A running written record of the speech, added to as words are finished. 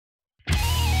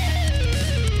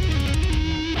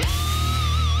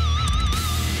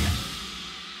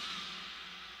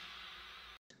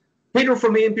Pedro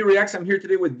from A&P-REACTS. I'm here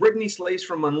today with Brittney Slays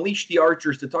from Unleash the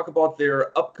Archers to talk about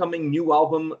their upcoming new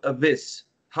album, Abyss.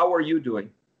 How are you doing?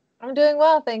 I'm doing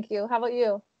well, thank you. How about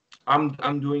you?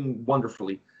 I'm doing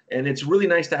wonderfully. And it's really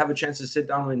nice to have a chance to sit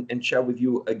down and chat with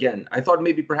you again. I thought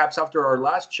maybe perhaps after our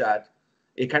last chat,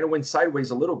 it kind of went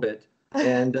sideways a little bit.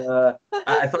 And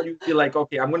I thought you'd be like,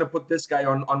 okay, I'm going to put this guy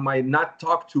on my not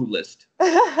talk to list.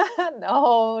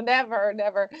 No, never,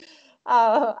 never.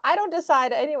 I don't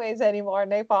decide anyways anymore.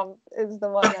 Napalm is the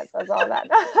one that does all that.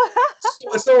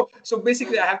 So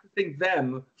basically, I have to thank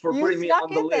them for You putting me snuck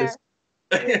on the in there. list.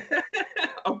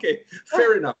 Okay,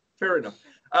 fair enough. Fair enough.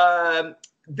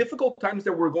 Difficult times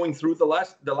that we're going through the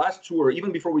last tour.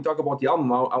 Even before we talk about the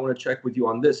album, I want to check with you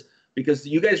on this because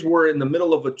you guys were in the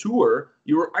middle of a tour.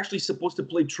 You were actually supposed to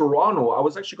play Toronto. I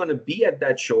was actually going to be at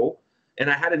that show, and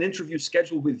I had an interview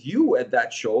scheduled with you at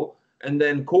that show. And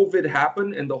then COVID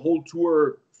happened, and the whole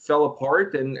tour fell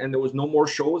apart, and there was no more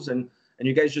shows, and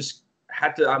you guys just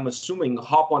had to, I'm assuming,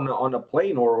 hop on a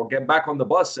plane or get back on the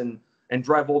bus and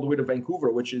drive all the way to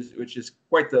Vancouver, which is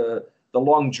quite the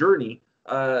long journey.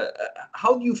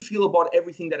 How do you feel about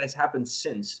everything that has happened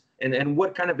since, and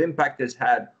what kind of impact has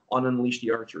had on Unleash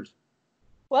the Archers?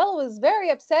 Well, it was very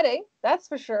upsetting, that's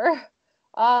for sure.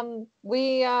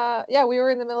 We were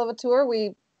in the middle of a tour.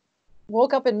 We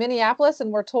woke up in Minneapolis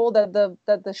and were told that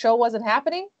the show wasn't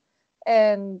happening,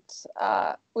 and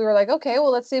we were like, okay,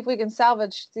 well, let's see if we can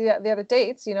salvage the other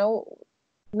dates. You know,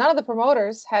 none of the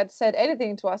promoters had said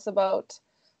anything to us about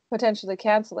potentially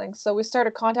canceling, so we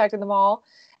started contacting them all,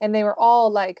 and they were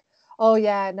all like, oh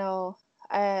yeah, no,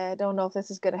 I don't know if this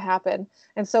is going to happen.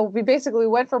 And so we basically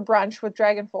went for brunch with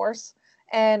Dragon Force.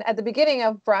 And at the beginning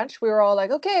of brunch, we were all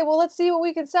like, okay, well, let's see what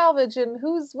we can salvage and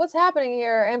what's happening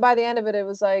here. And by the end of it, it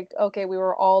was like, okay, we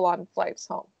were all on flights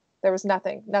home. There was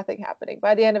nothing happening.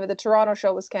 By the end of it, the Toronto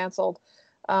show was canceled.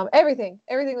 Everything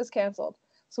was canceled.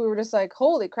 So we were just like,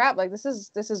 holy crap, like this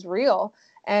is real.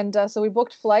 And so we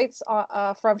booked flights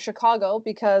from Chicago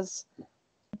because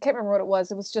I can't remember what it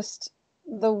was. It was just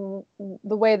the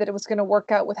way that it was going to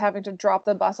work out with having to drop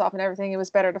the bus off and everything. It was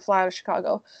better to fly to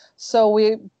Chicago. So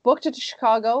we booked it to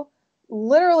Chicago,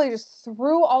 literally just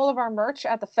threw all of our merch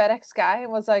at the FedEx guy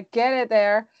and was like, get it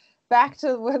there, back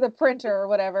to the printer or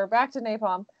whatever, back to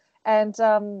Napalm, and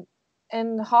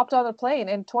hopped on the plane.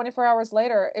 And 24 hours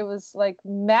later, it was like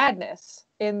madness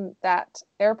in that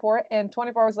airport. And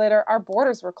 24 hours later, our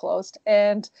borders were closed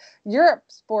and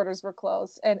Europe's borders were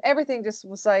closed, and everything just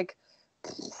was like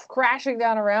crashing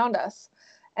down around us.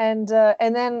 And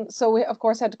then so we of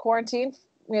course had to quarantine.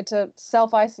 We had to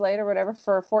self-isolate or whatever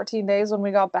for 14 days when we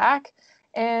got back,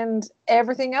 and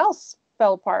everything else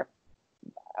fell apart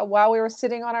while we were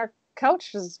sitting on our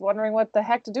couches wondering what the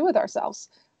heck to do with ourselves.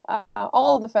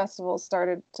 All of the festivals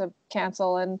started to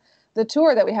cancel, and the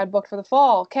tour that we had booked for the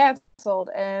fall canceled,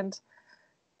 and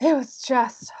it was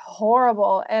just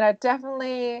horrible. And I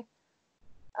definitely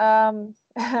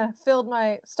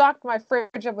stocked my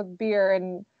fridge up with beer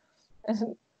and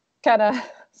kind of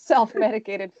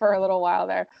self-medicated for a little while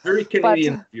there. Very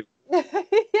Canadian of you.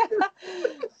 Yeah.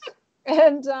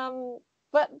 And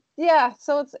but yeah,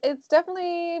 so it's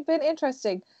definitely been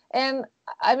interesting. And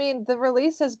I mean, the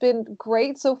release has been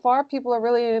great so far. People are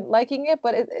really liking it,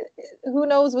 but who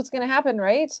knows what's going to happen,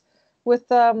 right? With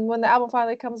when the album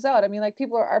finally comes out. I mean, like,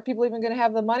 are people even going to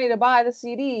have the money to buy the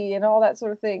CD and all that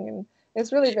sort of thing? And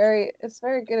it's really very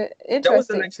good, interesting. That was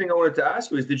the next thing I wanted to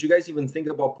ask you is, did you guys even think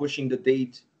about pushing the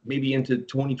date maybe into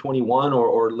 2021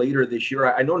 or later this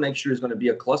year? I know next year is going to be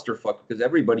a clusterfuck because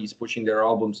everybody's pushing their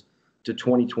albums to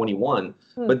 2021.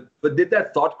 But did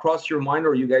that thought cross your mind,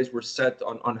 or you guys were set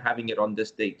on having it on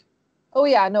this date? Oh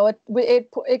yeah, no,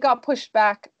 it got pushed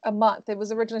back a month. It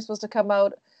was originally supposed to come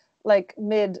out like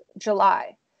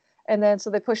mid-July, and then so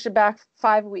they pushed it back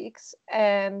 5 weeks,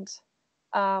 and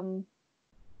then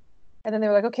they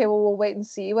were like, okay, well, we'll wait and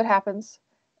see what happens.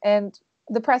 And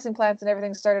the pressing plants and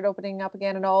everything started opening up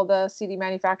again, and all the CD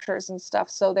manufacturers and stuff.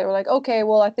 So they were like, okay,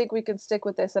 well, I think we can stick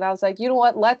with this. And I was like, you know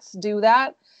what? Let's do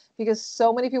that, because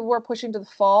so many people were pushing to the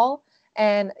fall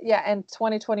and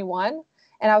 2021.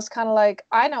 And I was kind of like,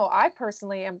 I know I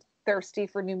personally am thirsty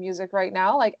for new music right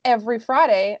now. Like every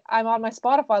Friday, I'm on my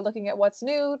Spotify looking at what's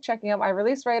new, checking out my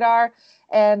release radar.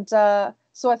 And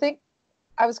so I think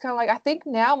I was kind of like, I think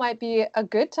now might be a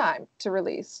good time to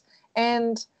release.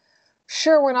 And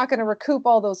sure, we're not going to recoup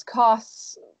all those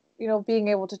costs, being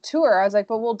able to tour. I was like,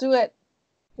 but we'll do it,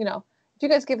 if you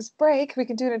guys give us a break, we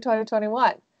can do it in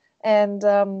 2021.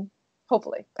 And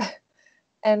hopefully.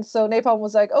 And so Napalm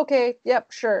was like, okay,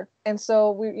 yep, sure. And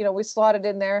so we slotted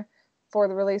in there for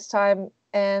the release time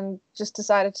and just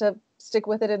decided to stick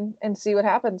with it and see what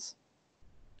happens.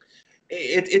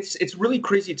 It's really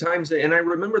crazy times. And I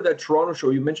remember that Toronto show.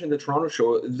 You mentioned the Toronto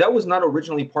show. That was not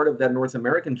originally part of that North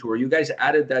American tour. You guys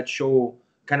added that show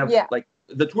kind of like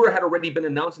the tour had already been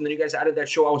announced, and then you guys added that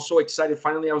show. I was so excited.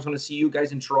 Finally, I was going to see you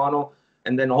guys in Toronto,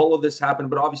 and then all of this happened.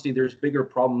 But obviously, there's bigger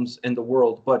problems in the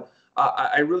world. But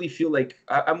I really feel like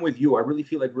I'm with you. I really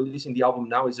feel like releasing the album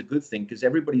now is a good thing because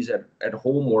everybody's at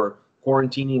home or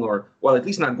quarantining, or well, at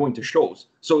least not going to shows.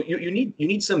 So you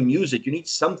need some music. You need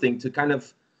something to kind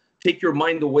of take your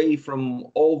mind away from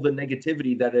all the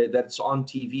negativity that's on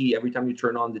TV every time you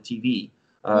turn on the TV.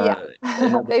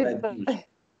 And all the bad news.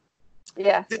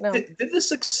 Yeah. Did the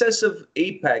success of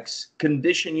Apex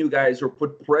condition you guys or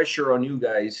put pressure on you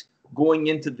guys going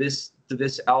into this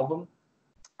album?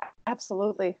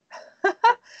 Absolutely.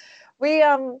 We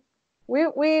knew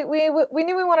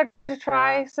we wanted to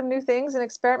try some new things and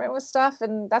experiment with stuff,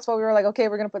 and that's why we were like, okay,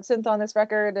 we're gonna put synth on this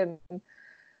record, and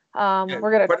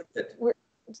we're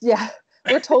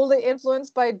totally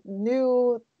influenced by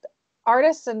new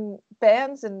artists and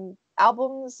bands and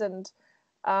albums, and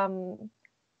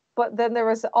but then there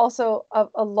was also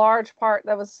a large part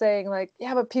that was saying like,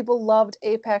 yeah, but people loved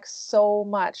Apex so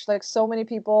much, like so many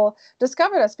people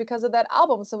discovered us because of that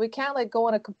album, so we can't like go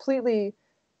in a completely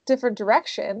different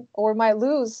direction or we might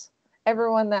lose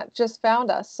everyone that just found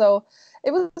us. So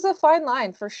it was a fine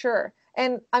line for sure.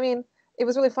 And I mean, it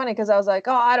was really funny because I was like,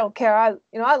 oh, I don't care, I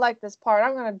like this part,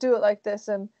 I'm gonna do it like this,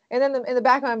 and then in the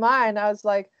back of my mind I was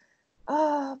like,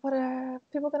 but are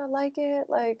people gonna like it?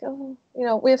 Like, oh,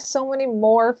 we have so many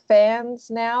more fans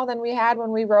now than we had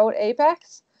when we wrote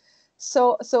Apex.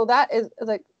 So that is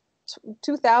like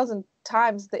 2,000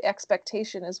 times the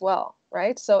expectation as well,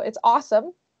 right? So it's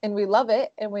awesome and we love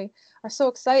it and we are so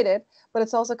excited, but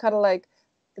it's also kind of like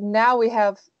now we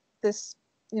have this,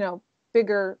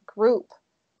 bigger group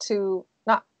to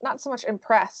not so much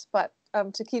impress, but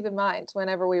to keep in mind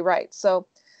whenever we write. So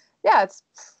yeah,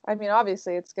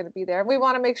 obviously it's going to be there. We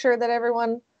want to make sure that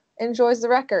everyone enjoys the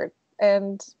record,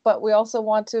 but we also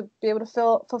want to be able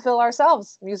to fulfill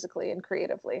ourselves musically and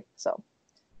creatively. So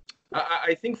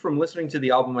I think from listening to the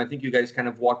album, I think you guys kind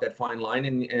of walk that fine line,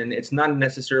 and it's not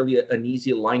necessarily an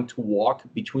easy line to walk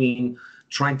between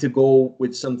trying to go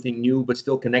with something new but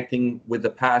still connecting with the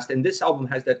past. And this album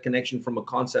has that connection from a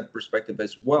concept perspective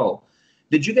as well.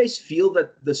 Did you guys feel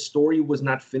that the story was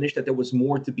not finished, that there was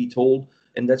more to be told,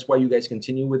 and that's why you guys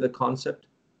continue with the concept?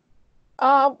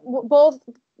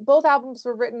 Both albums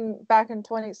were written back in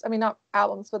not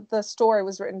albums, but the story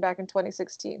was written back in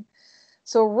 2016.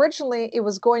 So originally it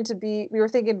was going to be, we were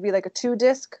thinking it'd be like a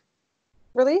 2-disc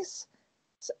release,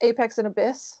 so Apex and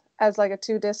Abyss as like a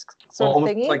 2-disc sort of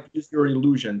thingy. Like Use Your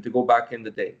Illusion to go back in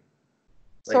the day.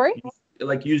 Sorry?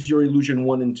 Like Use Your Illusion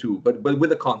 1 and 2, but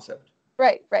with a concept.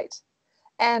 Right.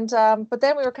 And but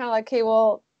then we were kind of like, okay,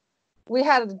 well, we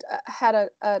had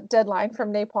a deadline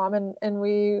from Napalm, and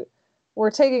we were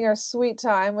taking our sweet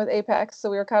time with Apex, so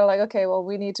we were kind of like, okay, well,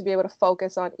 we need to be able to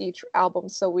focus on each album,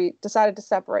 so we decided to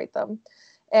separate them.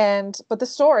 But the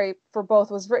story for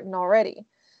both was written already,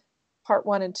 part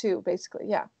 1 and 2, basically,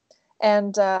 yeah.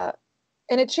 And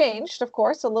it changed, of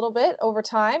course, a little bit over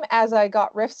time as I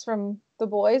got riffs from the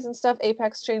boys and stuff.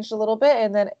 Apex changed a little bit,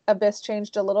 and then Abyss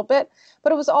changed a little bit,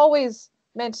 but it was always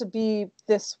meant to be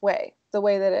this way, the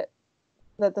way that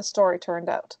the story turned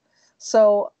out.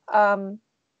 So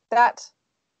that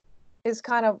is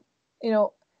kind of,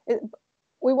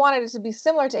 we wanted it to be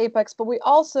similar to Apex, but we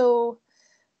also,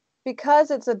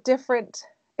 because it's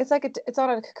it's on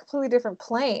a completely different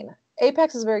plane.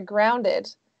 Apex is very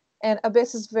grounded and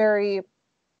Abyss is very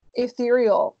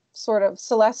ethereal, sort of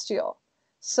celestial.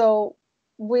 So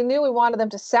we knew we wanted them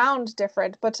to sound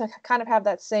different, but to kind of have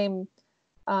that same,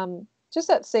 just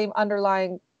that same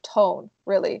underlying tone,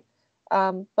 really.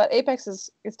 But Apex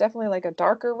is definitely like a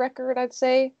darker record, I'd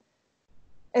say.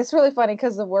 It's really funny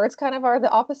because the words kind of are the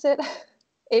opposite.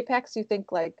 Apex, you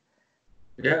think like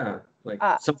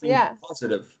something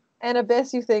positive, and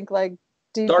Abyss, you think like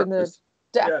deep darkness.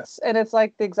 In the depths, and it's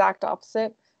like the exact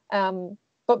opposite.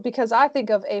 But because I think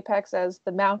of Apex as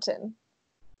the mountain,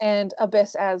 and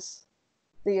Abyss as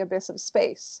the abyss of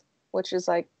space, which is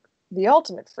like the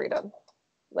ultimate freedom.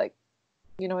 Like,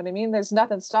 you know what I mean? There's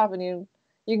nothing stopping you.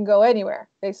 You can go anywhere,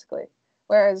 basically.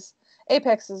 Whereas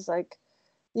Apex is like,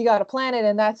 you got a planet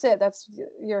and that's it.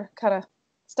 You're kind of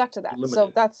stuck to that. Limited.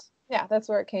 So that's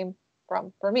where it came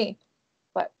from for me.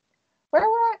 But what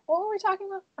were we talking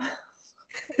about?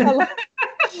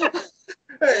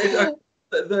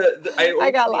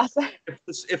 I got lost.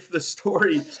 If the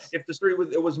story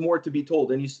was more to be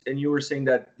told, and you were saying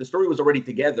that the story was already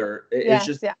together, it's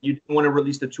just you didn't want to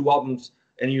release the 2 albums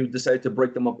and you decided to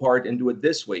break them apart and do it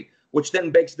this way. which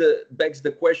then begs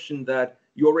the question that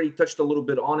you already touched a little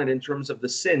bit on it in terms of the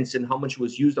synths and how much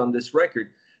was used on this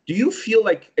record. Do you feel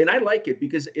like, and I like it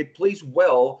because it plays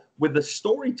well with the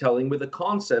storytelling, with the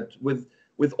concept, with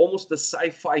almost the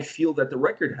sci-fi feel that the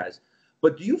record has.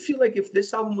 But do you feel like if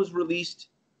this album was released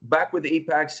back with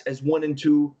Apex as 1 and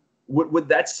 2, would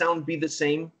that sound be the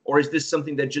same? Or is this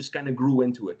something that just kind of grew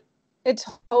into it? It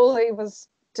totally was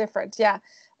different, yeah.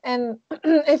 And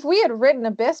if we had written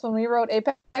Abyss when we wrote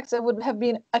Apex, it would have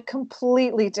been a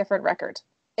completely different record,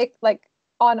 like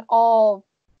on all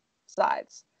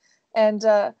sides. And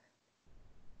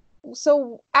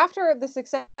so after the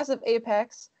success of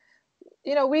Apex,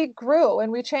 we grew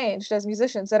and we changed as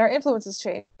musicians, and our influences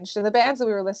changed, and the bands that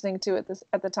we were listening to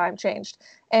at the time changed.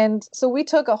 And so we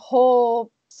took a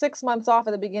whole 6 months off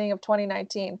at the beginning of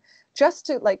 2019 just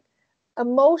to like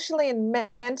emotionally and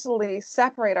mentally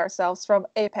separate ourselves from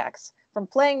Apex, from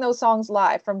playing those songs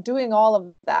live, from doing all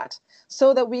of that,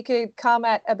 so that we could come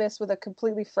at Abyss with a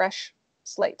completely fresh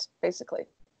slate, basically.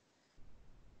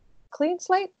 Clean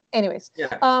slate? Anyways.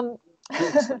 Yeah. I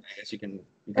guess you can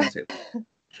say that.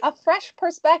 A fresh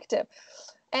perspective.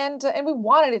 And we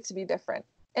wanted it to be different.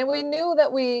 And we knew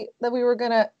that we were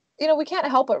gonna, we can't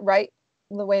help but write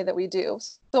the way that we do.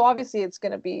 So obviously there's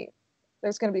gonna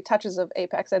be touches of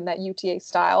Apex and that UTA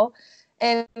style.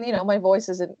 And my voice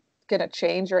isn't gonna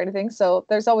change or anything. So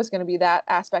there's always gonna be that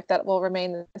aspect that will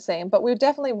remain the same. But we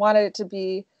definitely wanted it to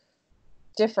be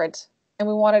different. And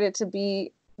we wanted it to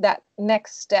be that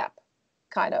next step,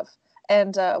 kind of.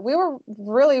 And we were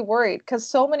really worried because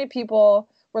so many people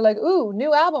were like, ooh,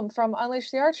 new album from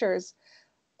Unleash the Archers.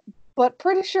 But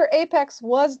pretty sure Apex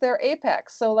was their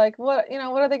Apex. So like, what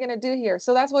are they going to do here?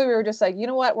 So that's why we were just like, you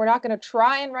know what? We're not going to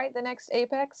try and write the next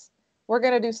Apex. We're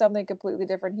going to do something completely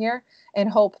different here and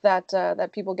hope that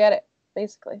that people get it,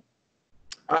 basically.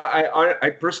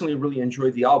 I personally really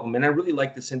enjoyed the album, and I really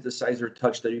like the synthesizer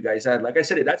touch that you guys had. Like I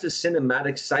said, that's a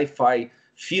cinematic sci-fi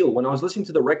feel. When I was listening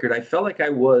to the record, I felt like I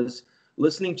was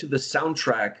listening to the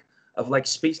soundtrack of like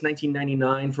Space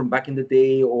 1999 from back in the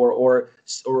day, or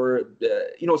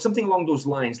something along those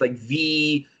lines, like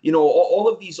all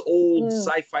of these old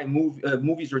sci-fi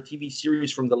movies or TV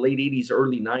series from the late 80s,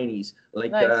 early 90s.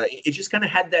 Like nice. It just kind of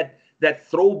had that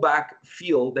throwback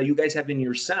feel that you guys have in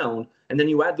your sound, and then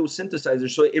you add those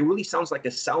synthesizers, so it really sounds like a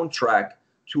soundtrack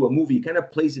to a movie. It kind of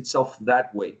plays itself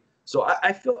that way. So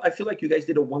I feel like you guys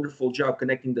did a wonderful job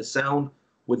connecting the sound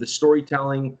with the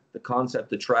storytelling, the concept,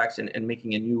 the tracks, and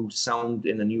making a new sound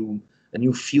and a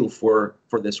new feel for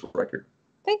this record.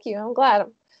 Thank you. I'm glad.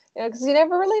 Because you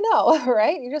never really know,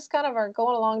 right? You just kind of are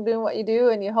going along doing what you do,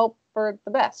 and you hope for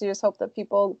the best. You just hope that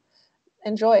people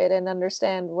enjoy it and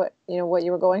understand what you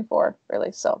were going for,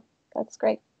 really. So that's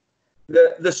great.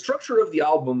 The structure of the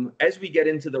album, as we get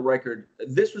into the record,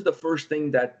 this was the first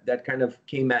thing that kind of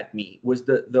came at me, was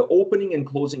the opening and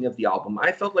closing of the album.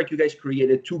 I felt like you guys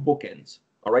created two bookends.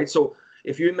 All right, so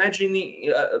if you imagine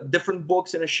the different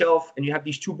books in a shelf, and you have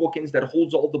these two bookends that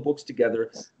holds all the books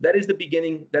together, that is the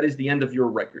beginning, that is the end of your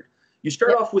record. You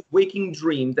start off with Waking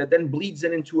Dream, that then bleeds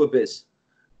into Abyss.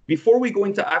 Before we go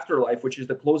into Afterlife, which is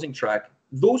the closing track,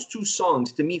 those two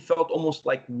songs to me felt almost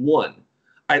like one.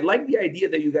 I like the idea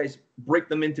that you guys break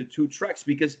them into two tracks,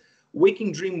 because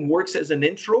Waking Dream works as an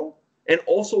intro and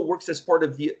also works as part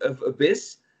of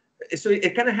Abyss. So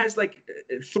it kind of has like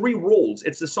three roles.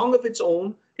 It's a song of its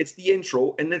own, it's the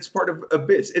intro, and it's part of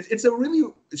Abyss. It's a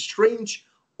really strange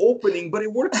opening, but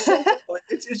it works so well.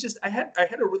 It's just I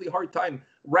had a really hard time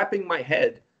wrapping my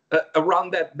head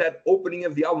around that opening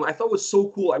of the album. I thought it was so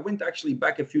cool. I went actually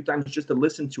back a few times just to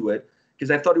listen to it, because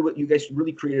I thought you guys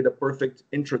really created a perfect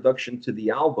introduction to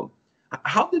the album.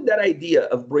 How did that idea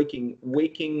of breaking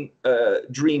Waking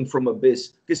Dream from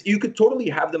Abyss, because you could totally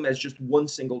have them as just one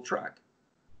single track?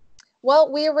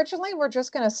 Well, we originally were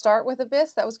just going to start with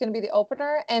Abyss. That was going to be the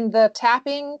opener. And the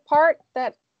tapping part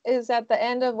that is at the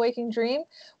end of Waking Dream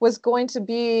was going to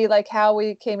be like how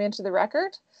we came into the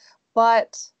record.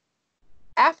 But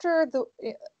after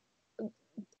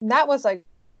that was like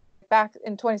back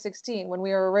in 2016 when we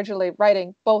were originally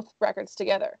writing both records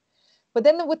together. But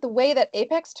then with the way that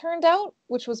Apex turned out,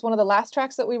 which was one of the last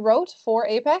tracks that we wrote for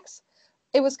Apex,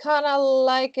 it was kind of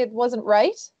like it wasn't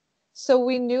right. So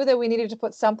we knew that we needed to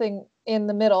put something in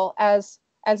the middle as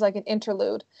like an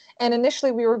interlude. And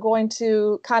initially we were going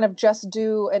to kind of just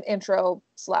do an intro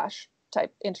 /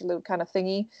 type interlude kind of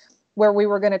thingy, where we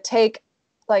were going to take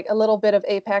like a little bit of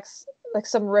Apex, like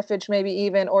some riffage maybe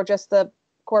even, or just the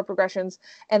chord progressions,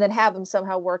 and then have them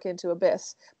somehow work into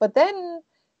Abyss. But then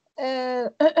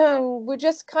we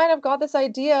just kind of got this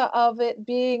idea of it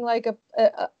being like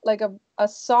a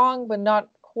song, but not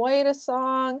quite a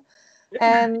song.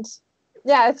 And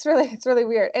yeah, it's really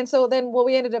weird. And so then what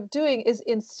we ended up doing is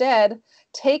instead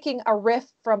taking a riff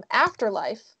from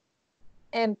Afterlife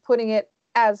and putting it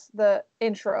as the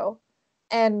intro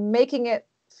and making it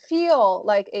feel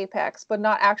like Apex, but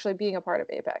not actually being a part of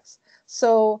Apex.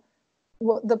 So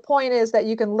the point is that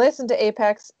you can listen to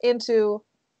Apex into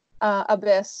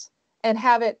Abyss and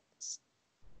have it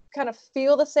kind of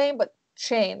feel the same, but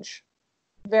change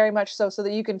very much so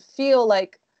that you can feel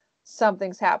like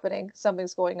something's happening,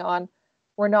 something's going on.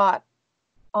 We're not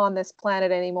on this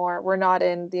planet anymore. We're not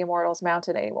in the Immortals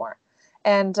Mountain anymore.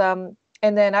 And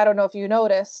then I don't know if you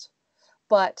noticed,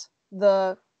 but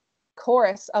the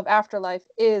chorus of Afterlife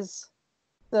is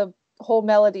the whole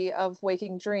melody of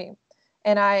Waking Dream.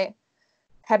 And I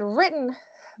had written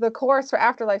the chorus for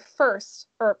Afterlife first,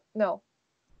 or no,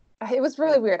 it was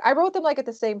really weird. I wrote them like at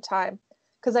the same time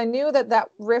because I knew that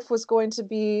riff was going to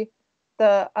be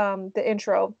the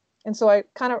intro. And so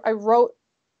I wrote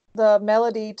the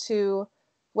melody to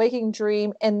Waking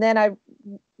Dream, and then I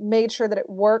made sure that it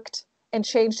worked and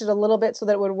changed it a little bit so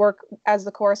that it would work as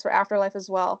the chorus for Afterlife as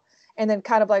well. And then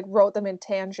kind of like wrote them in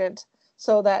tangent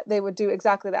so that they would do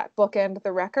exactly that, bookend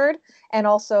the record. And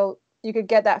also you could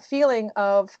get that feeling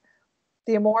of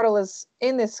the immortal is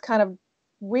in this kind of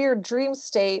weird dream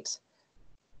state,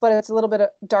 but it's a little bit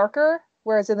darker.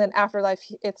 Whereas in the Afterlife,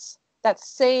 it's that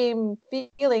same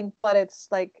feeling, but it's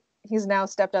like he's now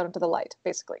stepped out into the light,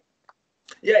 basically.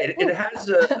 Yeah, it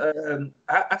has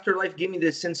Afterlife gave me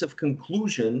this sense of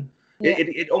conclusion. Yeah.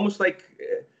 It almost like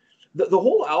the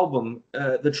whole album,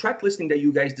 the track listing that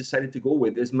you guys decided to go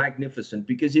with is magnificent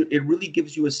because it really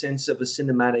gives you a sense of a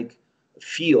cinematic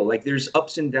feel. Like there's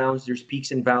ups and downs, there's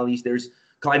peaks and valleys, there's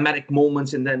climatic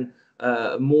moments, and then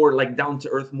more like down to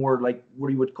earth, more like what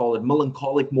you would call it,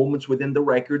 melancholic moments within the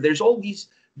record. There's all these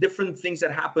different things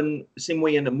that happen the same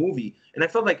way in a movie. And I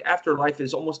felt like Afterlife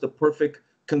is almost the perfect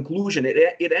conclusion.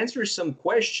 It answers some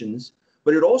questions,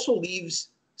 but it also leaves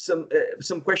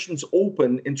some questions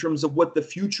open in terms of what the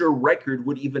future record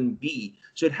would even be.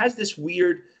 So it has this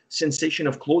weird sensation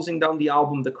of closing down the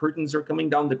album. The curtains are coming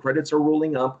down, the credits are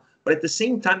rolling up, but at the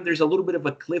same time, there's a little bit of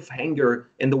a cliffhanger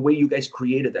in the way you guys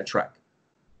created that track.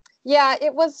 Yeah,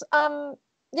 it was.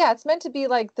 Yeah, it's meant to be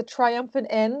like the triumphant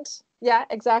end. Yeah,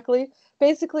 exactly.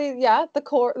 Basically, yeah,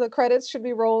 the credits should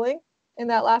be rolling in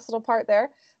that last little part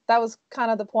there. That was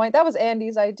kind of the point. That was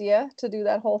Andy's idea to do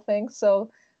that whole thing.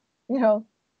 So,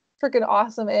 freaking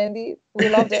awesome, Andy. We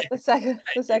loved it the second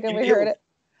we heard it.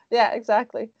 Yeah,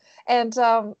 exactly. And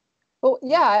but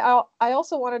yeah, I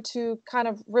also wanted to kind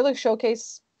of really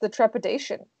showcase the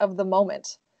trepidation of the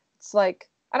moment. It's like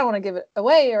I don't want to give it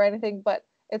away or anything, but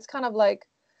it's kind of like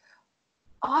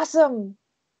awesome.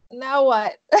 Now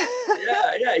what?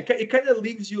 yeah. It kind of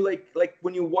leaves you like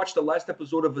when you watch the last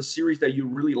episode of a series that you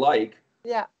really like.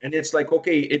 Yeah. And it's like,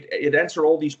 okay, it answered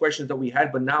all these questions that we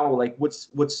had, but now like what's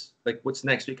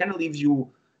next? So it kind of leaves you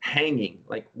hanging,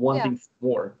 like wanting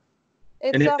more.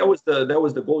 And if that was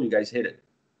the goal, you guys hit it.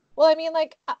 Well, I mean,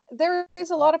 like there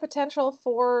is a lot of potential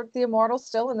for the Immortals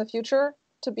still in the future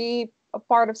to be a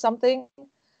part of something.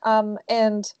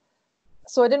 And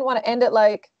so I didn't want to end it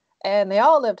like, and they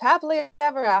all lived happily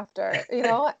ever after,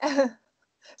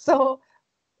 So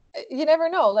you never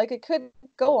know. Like it could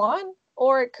go on,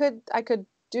 or I could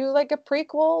do like a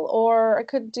prequel, or I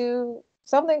could do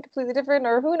something completely different,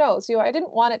 or who knows? I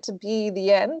didn't want it to be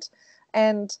the end,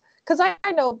 and because I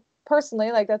know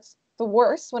personally, like that's the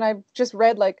worst when I've just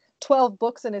read like 12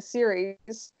 books in a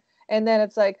series. And then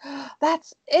it's like,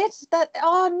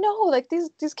 oh no, like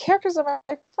these characters are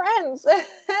my friends.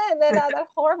 And then that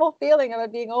horrible feeling of it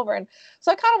being over. And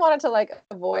so I kind of wanted to like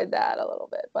avoid that a little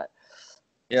bit, but.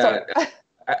 Yeah,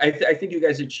 I think you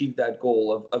guys achieved that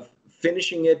goal of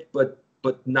finishing it, but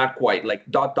not quite, like ...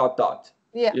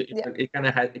 Yeah. It kind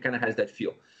of has that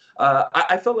feel.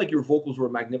 I felt like your vocals were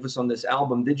magnificent on this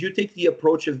album. Did you take the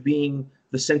approach of being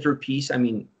the centerpiece? I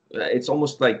mean, it's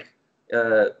almost like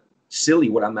silly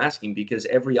what I'm asking because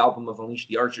every album of Unleash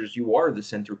the Archers, you are the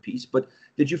centerpiece. But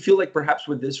did you feel like perhaps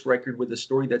with this record, with the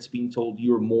story that's being told,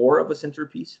 you're more of a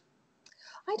centerpiece?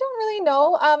 I don't really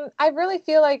know. I really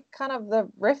feel like kind of the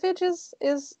riffage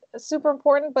is super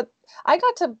important, but I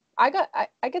get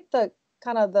the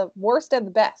kind of the worst and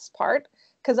the best part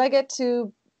because I get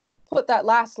to put that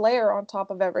last layer on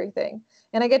top of everything,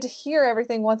 and I get to hear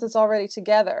everything once it's already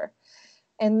together,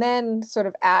 and then sort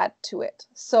of add to it.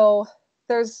 So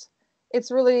it's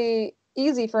really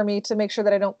easy for me to make sure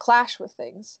that I don't clash with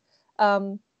things.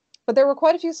 But there were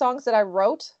quite a few songs that I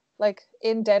wrote like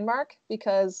in Denmark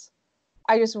because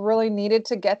I just really needed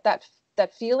to get that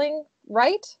feeling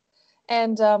right.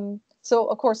 And so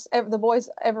of course the boys,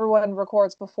 everyone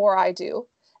records before I do.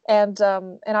 And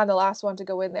I'm the last one to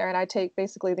go in there, and I take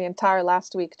basically the entire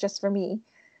last week just for me.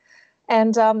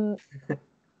 And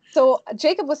so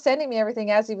Jacob was sending me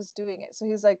everything as he was doing it. So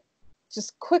he was like,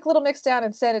 just quick little mix down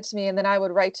and send it to me, and then I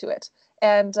would write to it.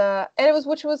 And it was,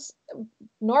 which was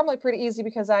normally pretty easy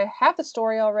because I have the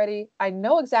story already. I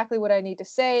know exactly what I need to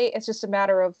say. It's just a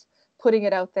matter of putting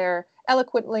it out there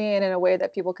eloquently and in a way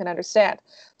that people can understand.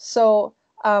 So,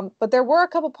 but there were a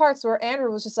couple parts where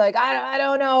Andrew was just like, I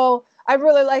don't know. I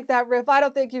really like that riff. I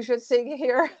don't think you should sing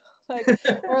here. Like,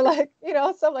 or like, you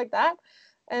know, something like that.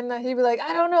 And he'd be like,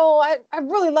 I don't know. I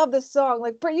really love this song.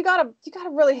 Like, Britt, you gotta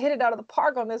really hit it out of the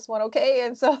park on this one. Okay.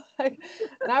 And so like,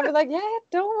 and I'd be like, yeah,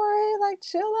 don't worry. Like,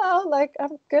 chill out. Like,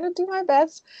 I'm going to do my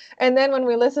best. And then when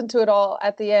we listened to it all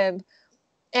at the end,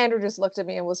 Andrew just looked at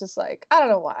me and was just like, I don't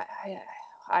know why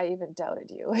I even doubted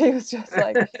you. He was just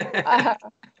like,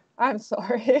 I'm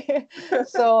sorry.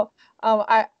 So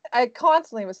I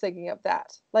constantly was thinking of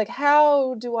that. Like,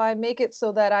 how do I make it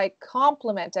so that I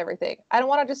complement everything? I don't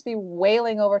want to just be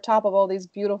wailing over top of all these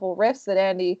beautiful riffs that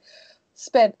Andy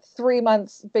spent 3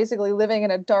 months basically living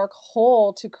in a dark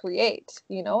hole to create.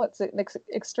 You know, it's an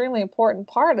extremely important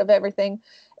part of everything.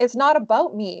 It's not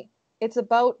about me. It's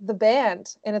about the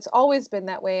band. And it's always been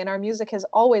that way. And our music has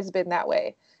always been that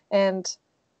way. And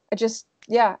I just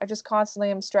constantly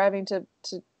am striving to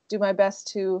do my best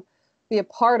to be a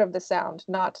part of the sound,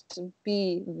 not to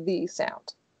be the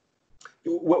sound.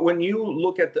 When you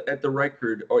look at the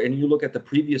record, and you look at the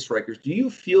previous records, do you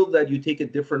feel that you take a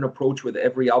different approach with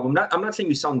every album? I'm not saying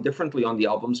you sound differently on the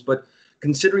albums, but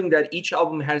considering that each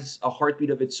album has a heartbeat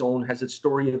of its own, has a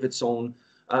story of its own,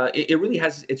 it really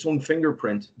has its own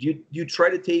fingerprint. Do you try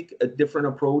to take a different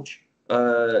approach,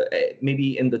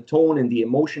 maybe in the tone and the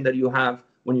emotion that you have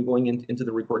when you're going into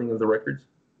the recording of the records?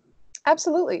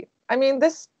 Absolutely. I mean,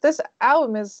 this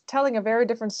album is telling a very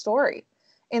different story.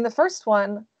 In the first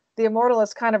one, the immortal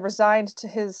is kind of resigned to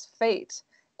his fate,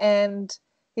 and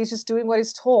he's just doing what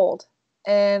he's told.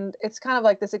 And it's kind of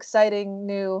like this exciting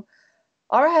new,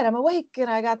 all right, I'm awake and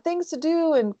I got things to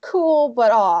do and cool,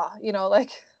 but you know,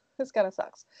 like this kind of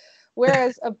sucks.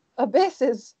 Whereas Abyss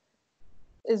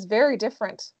is very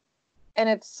different. And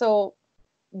it's so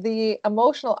the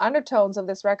emotional undertones of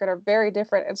this record are very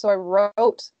different. And so I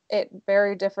wrote it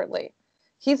very differently.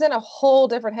 He's in a whole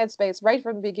different headspace right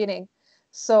from the beginning.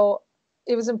 So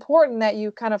it was important that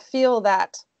you kind of feel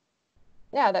that,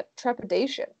 that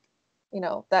trepidation, you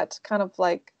know, that kind of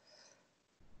like,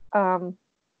 I'm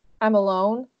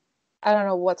alone. I don't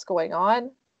know what's going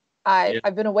on.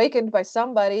 I've been awakened by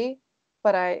somebody,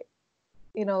 but I,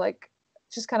 you know, like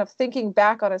just kind of thinking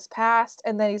back on his past.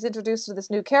 And then he's introduced to this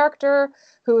new character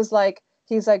who is like,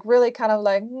 he's like really kind of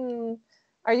like,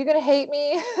 are you going to hate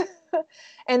me?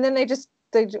 And then they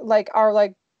like are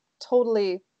like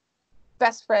totally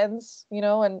best friends, you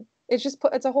know, and it's just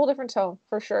it's a whole different tone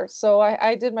for sure. So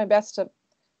I did my best to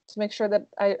make sure that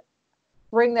I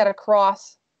bring that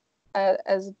across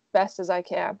as best as I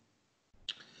can.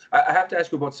 I have to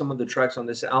ask you about some of the tracks on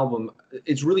this album.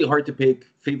 It's really hard to pick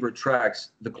favorite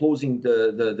tracks. The closing,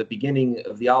 the beginning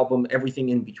of the album, everything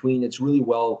in between, it's really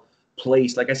well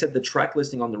placed. Like I said, the track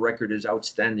listing on the record is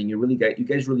outstanding. You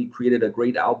guys really created a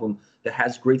great album that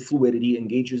has great fluidity,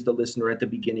 engages the listener at the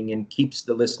beginning, and keeps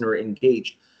the listener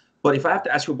engaged. But if I have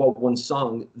to ask you about one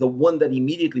song, the one that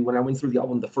immediately when I went through the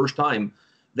album the first time,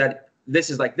 that this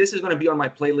is going to be on my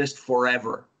playlist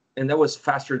forever. And that was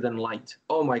Faster Than Light.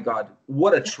 Oh my God,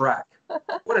 what a track!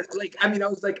 I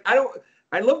was like,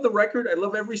 I love the record, I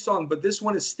love every song, but this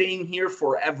one is staying here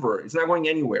forever. It's not going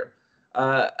anywhere.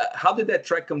 How did that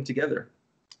track come together?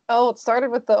 Oh, it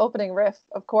started with the opening riff,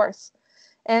 of course.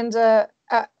 And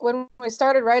when we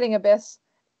started writing Abyss,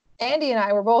 Andy and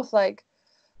I were both like,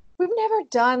 we've never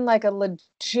done like a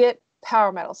legit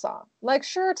power metal song. Like,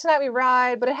 sure, Tonight We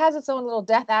Ride, but it has its own little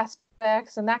death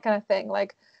aspects and that kind of thing.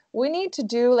 Like, we need to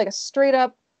do like a straight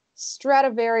up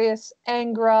Stradivarius,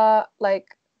 Angra,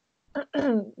 like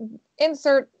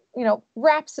insert, you know,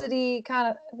 Rhapsody kind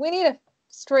of. We need a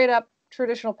straight up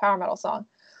traditional power metal song.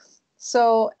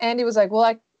 So Andy was like, well,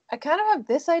 I kind of have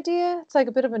this idea. It's like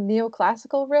a bit of a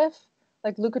neoclassical riff,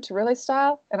 like Luca Turilli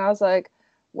style. And I was like,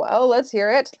 well, let's hear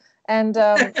it. And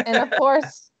of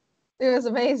course, it was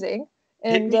amazing.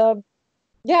 And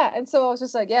and so I was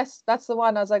just like, yes, that's the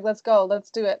one. I was like, let's go, let's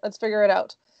do it, let's figure it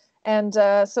out. And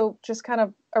so just kind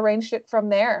of arranged it from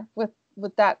there with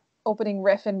that opening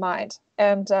riff in mind.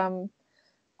 And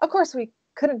of course, we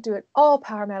couldn't do it all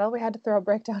power metal. We had to throw a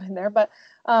breakdown in there, but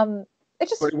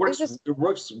it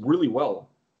works really well.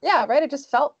 Yeah, right. It just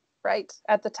felt right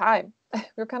at the time. We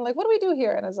were kind of like, what do we do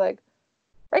here? And I was like,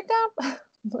 breakdown.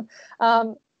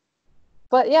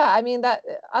 but yeah, I mean, that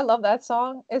I love that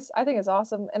song. I think it's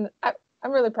awesome, and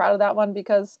I'm really proud of that one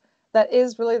because that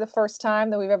is really the first time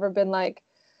that we've ever been like,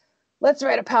 let's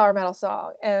write a power metal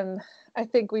song, and I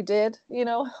think we did. You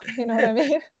know what I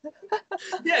mean?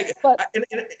 Yeah, But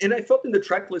and I felt in the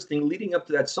track listing leading up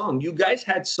to that song, you guys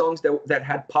had songs that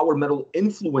had power metal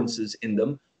influences in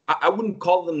them. I wouldn't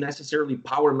call them necessarily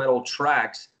power metal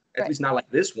tracks, at right. least not like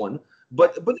this one.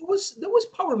 But there was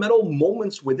power metal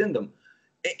moments within them.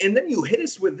 And then you hit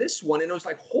us with this one, and it was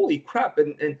like, holy crap!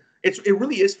 And it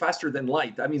really is faster than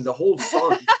light. I mean, the whole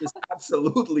song is just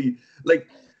absolutely like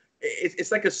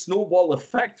it's like a snowball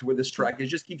effect with this track. It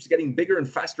just keeps getting bigger and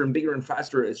faster and bigger and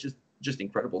faster. It's just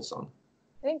incredible song.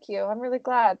 Thank you. I'm really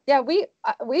glad. Yeah, we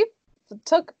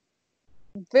took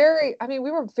we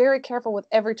were very careful with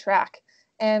every track,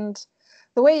 and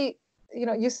the way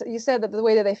you said that the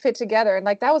way that they fit together, and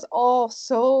like that was all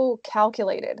so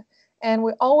calculated, and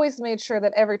we always made sure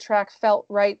that every track felt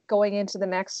right going into the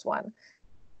next one.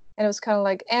 And it was kind of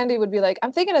like Andy would be like,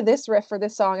 I'm thinking of this riff for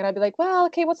this song, and I'd be like, well,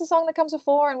 okay, what's the song that comes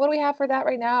before, and what do we have for that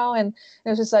right now? And it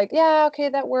was just like, yeah, okay,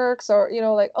 that works. Or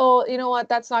like, oh, you know what,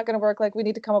 that's not going to work, like we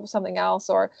need to come up with something else.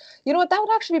 Or you know what, that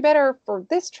would actually be better for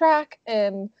this track.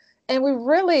 And we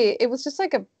really, it was just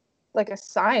like a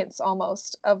science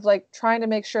almost of like trying to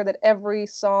make sure that every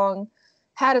song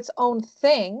had its own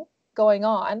thing going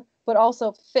on, but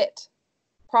also fit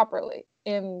properly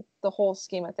in the whole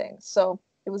scheme of things. So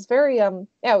it was very it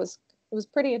was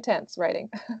pretty intense writing.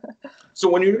 So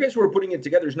when you guys were putting it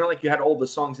together, it's not like you had all the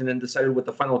songs and then decided what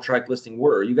the final track listing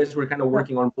were. You guys were kind of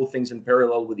working on both things in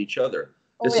parallel with each other.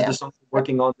 This is the song we're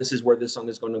working on. This is where this song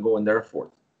is going to go, and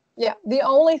therefore. Yeah, the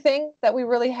only thing that we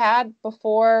really had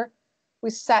before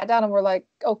we sat down and we're like,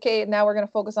 okay, now we're going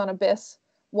to focus on Abyss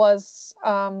was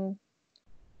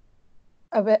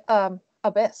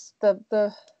Abyss,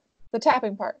 the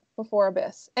tapping part before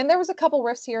Abyss. And there was a couple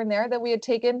riffs here and there that we had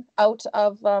taken out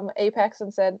of Apex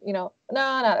and said, no,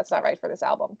 that's not right for this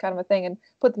album, kind of a thing, and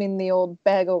put them in the old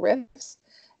bag of riffs.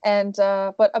 And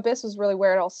but Abyss was really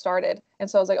where it all started. And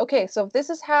so I was like, okay, so if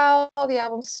this is how the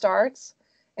album starts,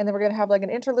 and then we're gonna have like an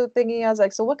interlude thingy, I was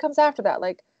like, so what comes after that?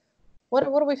 Like, what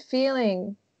are we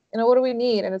feeling? What do we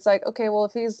need? And it's like, okay, well,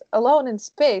 if he's alone in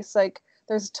space, like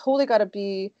there's totally got to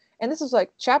be, and this was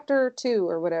like chapter 2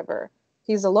 or whatever.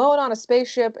 He's alone on a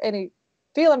spaceship and he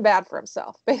feeling bad for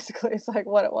himself. Basically, it's like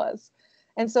what it was.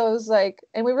 And so it was like,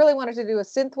 and we really wanted to do a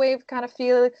synthwave kind of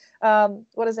feel.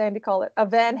 What does Andy call it? A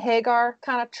Van Hagar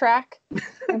kind of track.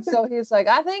 And so he's like,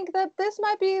 I think that this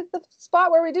might be the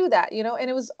spot where we do that, And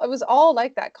it was all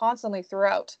like that constantly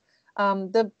throughout.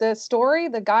 The story,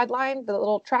 the guideline, the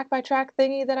little track by track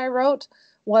thingy that I wrote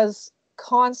was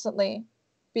constantly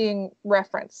being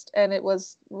referenced, and it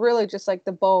was really just like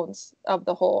the bones of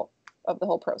the whole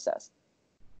process.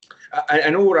 I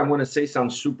know what I'm going to say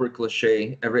sounds super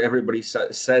cliche. Everybody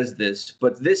says this,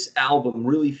 but this album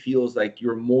really feels like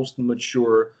your most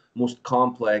mature, most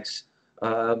complex,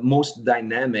 most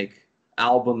dynamic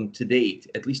album to date,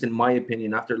 at least in my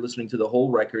opinion, after listening to the whole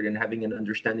record and having an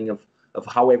understanding of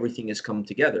how everything has come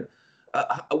together.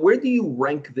 Where do you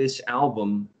rank this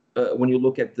album when you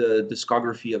look at the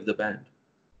discography of the band?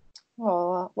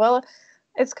 Oh, well,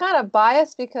 it's kind of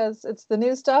biased because it's the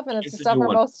new stuff, and it's the stuff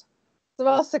we're most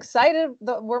excited.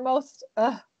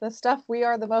 The stuff we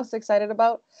are the most excited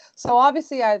about. So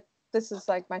obviously, this is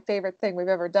like my favorite thing we've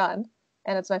ever done,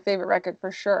 and it's my favorite record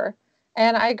for sure.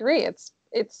 And I agree,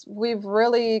 we've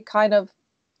really kind of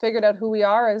figured out who we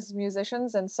are as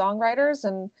musicians and songwriters,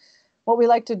 and what we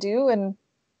like to do. And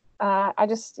I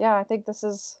think this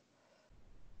is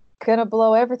gonna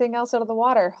blow everything else out of the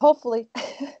water. Hopefully.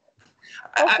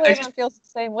 Hopefully everyone feels the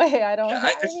same way. I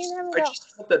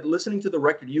just felt that listening to the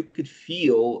record, you could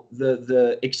feel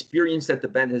the experience that the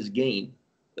band has gained,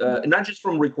 not just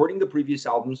from recording the previous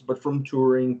albums, but from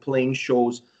touring, playing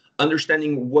shows,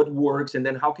 understanding what works, and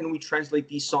then how can we translate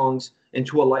these songs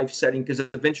into a live setting, because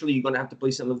eventually you're going to have to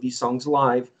play some of these songs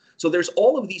live. So there's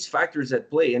all of these factors at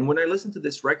play. And when I listened to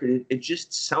this record, it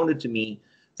just sounded to me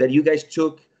that you guys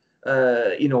took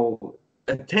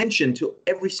attention to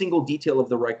every single detail of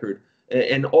the record.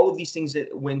 And all of these things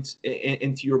that went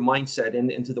into your mindset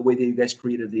and into the way that you guys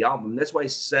created the album. That's why I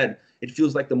said it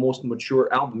feels like the most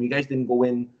mature album. You guys didn't go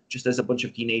in just as a bunch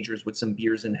of teenagers with some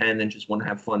beers in hand and just want to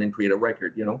have fun and create a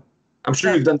record, I'm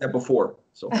sure you've done that before.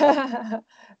 So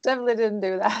definitely didn't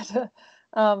do that.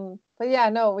 But yeah,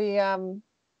 no,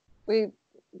 we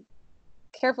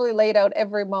carefully laid out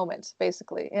every moment,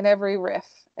 basically, in every riff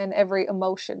and every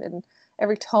emotion and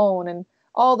every tone, and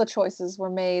all the choices were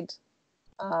made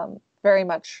very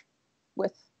much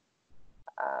with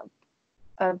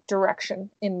a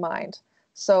direction in mind.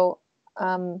 So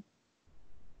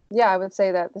yeah, I would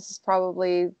say that this is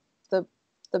probably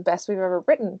the best we've ever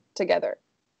written together.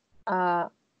 And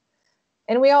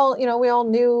we all, we all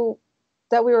knew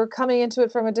that we were coming into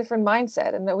it from a different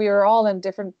mindset, and that we were all in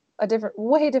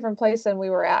way different place than we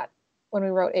were at when we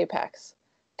wrote Apex.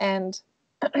 And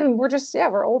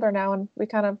we're older now, and we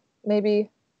kind of maybe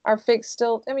are fixed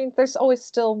still. I mean, there's always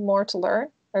still more to learn.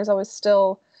 There's always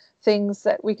still things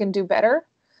that we can do better.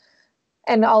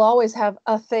 And I'll always have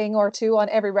a thing or two on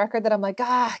every record that I'm like,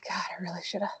 God, I really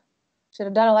should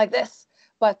have done it like this.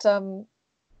 But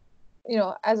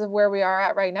as of where we are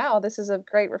at right now, this is a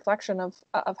great reflection of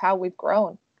how we've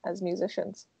grown as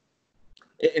musicians.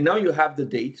 And now you have the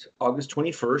date, August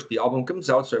 21st. The album comes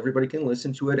out, so everybody can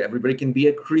listen to it. Everybody can be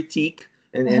a critique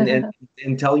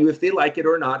and tell you if they like it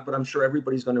or not. But I'm sure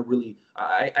everybody's going to really.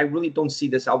 I really don't see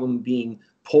this album being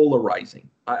polarizing.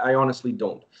 I honestly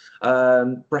don't.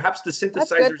 Perhaps the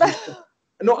synthesizers.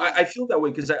 No, I feel that way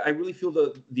because I really feel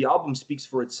the album speaks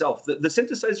for itself. The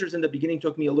synthesizers in the beginning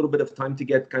took me a little bit of time to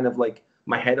get kind of like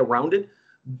my head around it.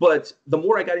 But the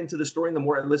more I got into the story and the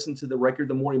more I listened to the record,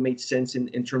 the more it made sense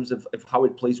in terms of how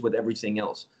it plays with everything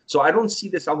else. So I don't see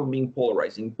this album being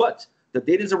polarizing. But the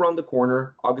date is around the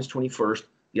corner, August 21st.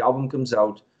 The album comes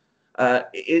out.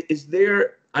 Is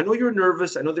there, I know you're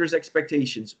nervous. I know there's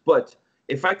expectations. But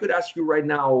if I could ask you right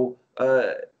now,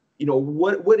 what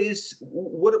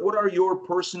are your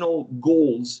personal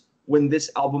goals when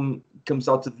this album comes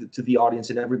out to the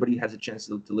audience and everybody has a chance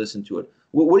to listen to it?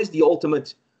 What is the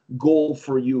ultimate goal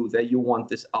for you that you want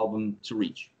this album to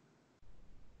reach?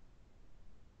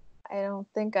 I don't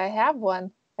think I have one.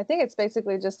 I think it's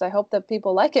basically just I hope that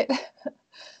people like it.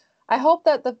 I hope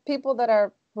that the people that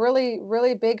are really,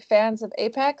 really big fans of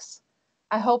Apex,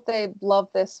 I hope they love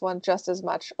this one just as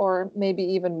much, or maybe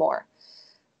even more.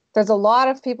 There's a lot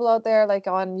of people out there, like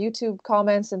on YouTube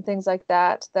comments and things like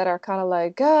that are kind of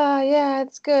like, yeah,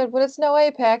 it's good, but it's no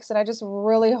Apex. And I just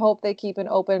really hope they keep an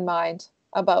open mind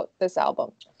about this album.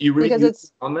 You read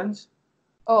YouTube comments?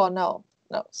 Oh, no.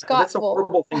 Scott, that's a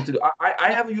horrible thing to do.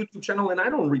 I have a YouTube channel and I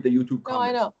don't read the YouTube comments. No,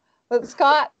 I know. But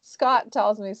Scott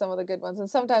tells me some of the good ones. And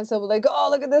sometimes he'll be like, oh,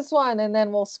 look at this one. And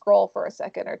then we'll scroll for a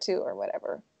second or two or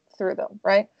whatever through them,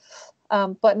 right?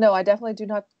 But no, I definitely do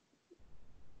not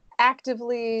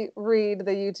actively read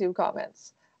the YouTube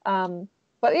comments. But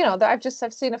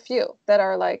I've seen a few that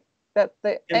are like that,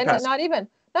 and not even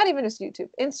just YouTube,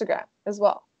 Instagram as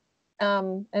well.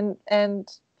 And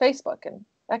Facebook and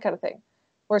that kind of thing,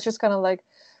 where it's just kind of like,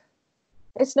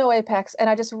 it's no Apex. And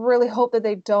I just really hope that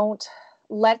they don't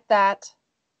let that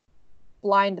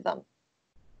blind them,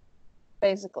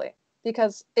 basically,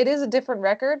 because it is a different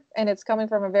record and it's coming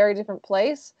from a very different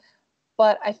place.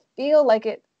 But I feel like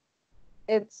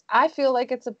it's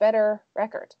a better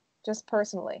record, just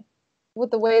personally,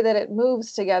 with the way that it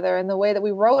moves together and the way that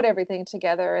we wrote everything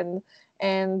together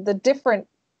and the different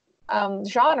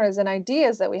genres and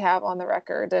ideas that we have on the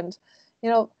record. And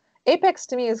Apex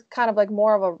to me is kind of like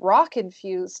more of a rock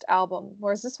infused album,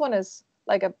 whereas this one is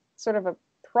like a sort of a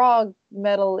prog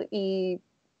metal-y.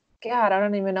 God, I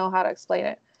don't even know how to explain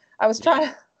it. I was trying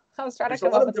to come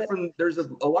up with it. There's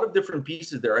a lot of different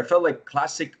pieces there. I felt like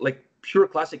classic, like pure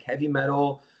classic heavy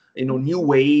metal, new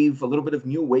wave, a little bit of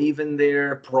new wave in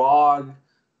there, prog,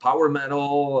 power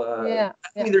metal. I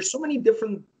mean, there's so many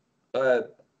different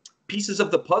pieces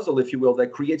of the puzzle, if you will, that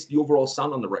creates the overall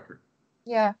sound on the record.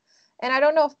 Yeah. And I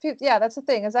don't know if that's the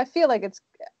thing, is I feel like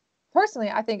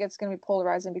I think it's going to be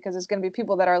polarizing, because there's going to be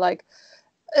people that are like,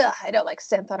 I don't like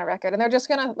synth on a record, and they're just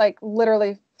going to like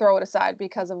literally throw it aside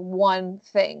because of one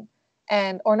thing,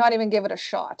 or not even give it a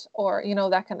shot, or,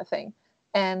 that kind of thing.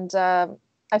 And I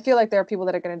feel like there are people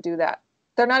that are going to do that.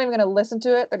 They're not even going to listen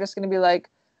to it. They're just going to be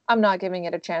like, I'm not giving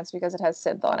it a chance because it has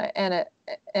synth on it.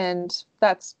 And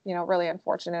that's, really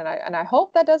unfortunate. And I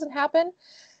hope that doesn't happen,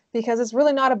 because it's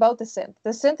really not about the synth. The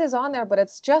synth is on there, but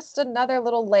it's just another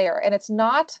little layer, and it's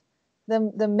not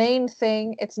the main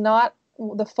thing. It's not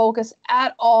the focus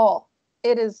at all.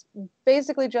 It is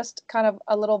basically just kind of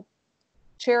a little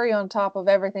cherry on top of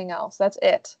everything else. That's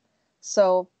it.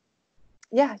 So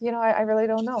yeah, I really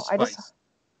don't know. I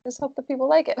just hope that people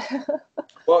like it.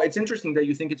 Well, it's interesting that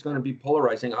you think it's going to be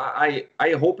polarizing. I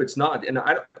hope it's not. And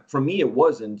for me, it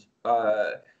wasn't,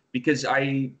 because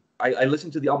I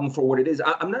listened to the album for what it is.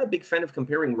 I'm not a big fan of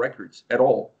comparing records at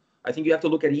all. I think you have to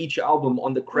look at each album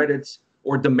on the credits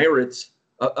or the merits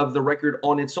of the record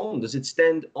on its own. Does it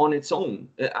stand on its own?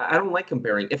 I don't like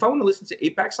comparing. If I want to listen to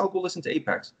Apex, I'll go listen to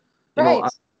Apex. Right.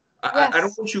 I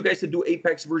don't want you guys to do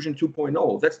Apex version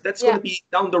 2.0. That's going to be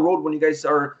down the road when you guys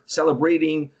are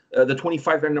celebrating the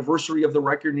 25th anniversary of the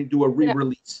record and you do a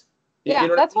re-release. Yeah, You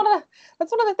know what that's I mean?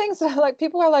 one of the things that like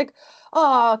people are like,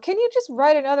 "Oh, can you just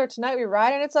write another Tonight We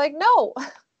Ride?" And it's like, no.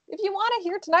 If you want to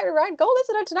hear Tonight We Ride, go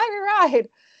listen to Tonight We Ride.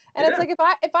 And it's Yeah, like if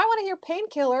I want to hear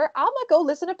Painkiller, I'm gonna go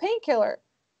listen to Painkiller.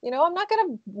 I'm not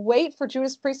gonna wait for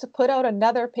Judas Priest to put out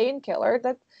another Painkiller.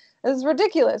 That is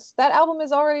ridiculous. That album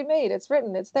is already made. It's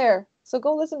written. It's there. So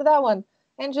go listen to that one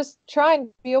and just try and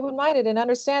be open-minded and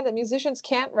understand that musicians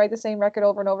can't write the same record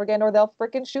over and over again, or they'll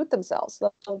freaking shoot themselves.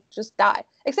 They'll just die.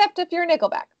 Except if you're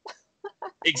Nickelback.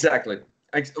 exactly.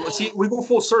 See, we go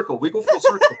full circle. We go full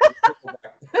circle.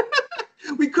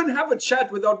 We couldn't have a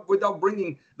chat without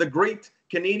bringing the great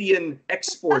Canadian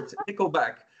export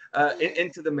Nickelback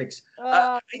into the mix.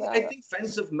 I think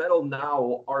fans of metal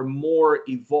now are more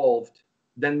evolved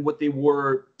than what they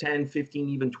were 10, 15,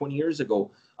 even 20 years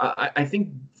ago. I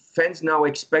think fans now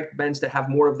expect bands to have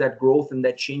more of that growth and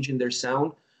that change in their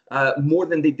sound, more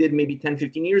than they did maybe 10,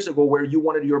 15 years ago, where you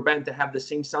wanted your band to have the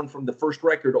same sound from the first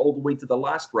record all the way to the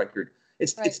last record. It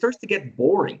starts to get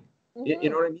boring. You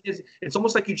know what I mean? It's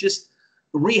almost like you just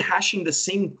rehashing the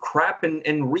same crap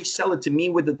and resell it to me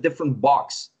with a different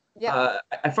box. Yeah.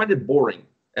 I find it boring.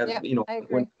 I agree.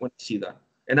 When I see that.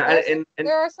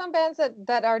 There are some bands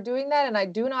that are doing that, and I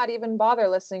do not even bother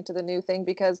listening to the new thing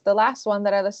because the last one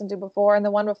that I listened to before and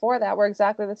the one before that were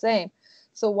exactly the same.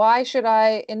 So why should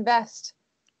I invest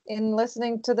in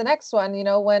listening to the next one?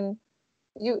 When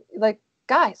you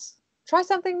guys, try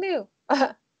something new.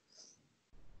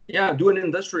 Yeah, do an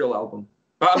industrial album.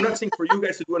 I'm not saying for you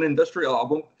guys to do an industrial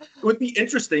album. It would be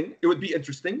interesting.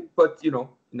 But you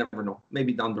never know.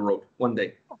 Maybe down the road, one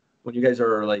day, when you guys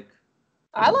are like.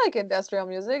 I like industrial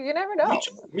music. You never know.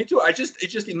 Me too. I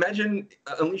just imagine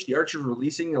Unleash the Archers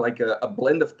releasing like a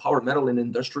blend of power metal and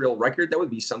industrial record. That would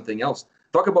be something else.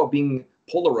 Talk about being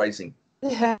polarizing.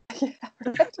 Yeah,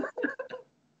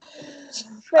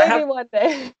 right. Maybe one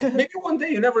day. Maybe one day.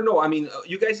 You never know. I mean,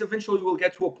 you guys eventually will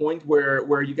get to a point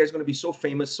where you guys are going to be so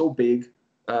famous, so big.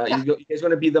 You guys are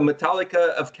going to be the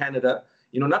Metallica of Canada.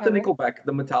 Not the Nickelback,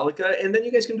 the Metallica, and then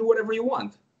you guys can do whatever you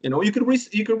want. You could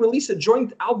release a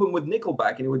joint album with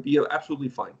Nickelback, and it would be absolutely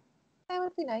fine. That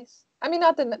would be nice. I mean,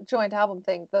 not the joint album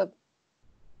thing. The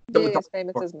as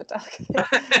famous as Metallica.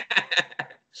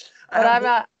 But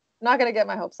I'm not going to get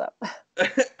my hopes up.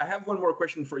 I have one more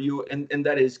question for you, and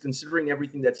that is, considering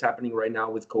everything that's happening right now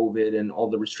with COVID and all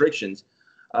the restrictions,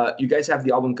 you guys have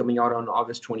the album coming out on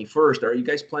August 21st. Are you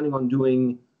guys planning on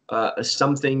doing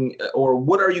something, or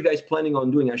what are you guys planning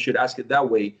on doing? I should ask it that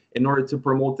way, in order to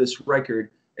promote this record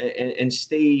and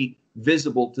stay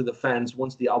visible to the fans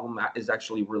once the album is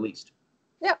actually released.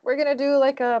 Yeah, we're going to do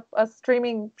like a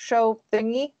streaming show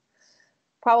thingy,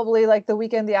 probably like the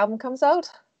weekend the album comes out.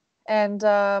 And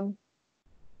I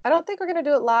don't think we're going to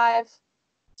do it live.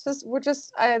 There's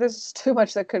just too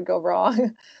much that could go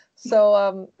wrong.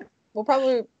 So we'll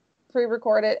probably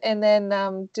pre-record it and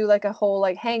then do like a whole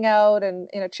like hangout and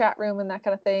in a chat room and that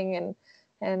kind of thing.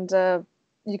 And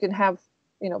you can have,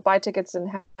 buy tickets and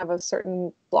have a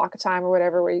certain block of time or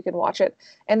whatever where you can watch it.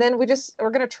 And then we're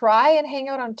going to try and hang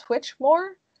out on Twitch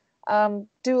more,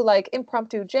 do like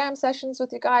impromptu jam sessions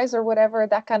with you guys or whatever,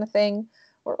 that kind of thing.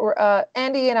 Or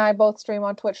Andy and I both stream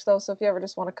on Twitch though, so if you ever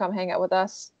just want to come hang out with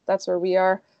us, that's where we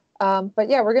are. But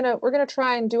yeah, we're gonna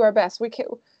try and do our best.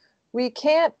 We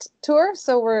can't tour,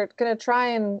 so we're gonna try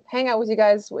and hang out with you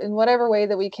guys in whatever way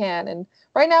that we can. And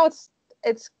right now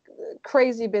it's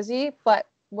crazy busy, but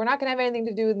we're not gonna have anything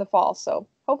to do in the fall, so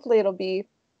hopefully it'll be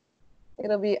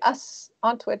us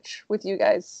on Twitch with you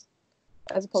guys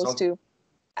as opposed to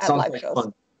at live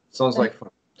shows. Sounds like fun.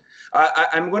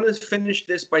 I'm going to finish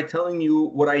this by telling you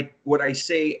what I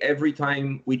say every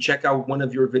time we check out one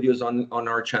of your videos on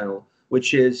our channel,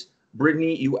 which is,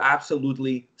 Brittney, you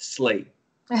absolutely slay.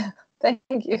 Thank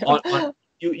you.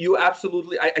 You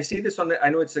absolutely. I say this I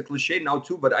know it's a cliche now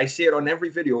too, but I say it on every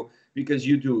video because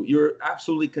you do. You're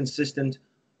absolutely consistent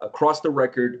across the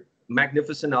record.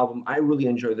 Magnificent album. I really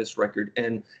enjoy this record,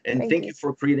 and thank you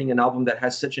for creating an album that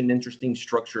has such an interesting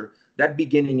structure. That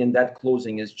beginning and that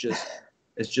closing is just.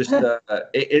 It's just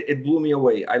it blew me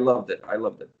away. I loved it.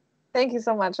 Thank you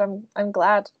so much. I'm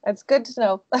glad. It's good to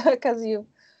know because you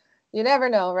never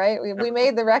know, right? We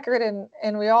made the record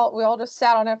and we all just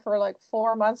sat on it for like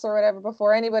 4 months or whatever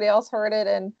before anybody else heard it,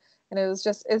 and it was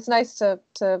just, it's nice to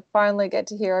finally get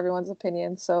to hear everyone's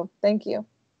opinion. So thank you.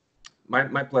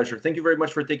 My pleasure. Thank you very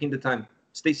much for taking the time.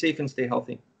 Stay safe and stay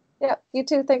healthy. Yeah, you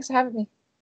too. Thanks for having me.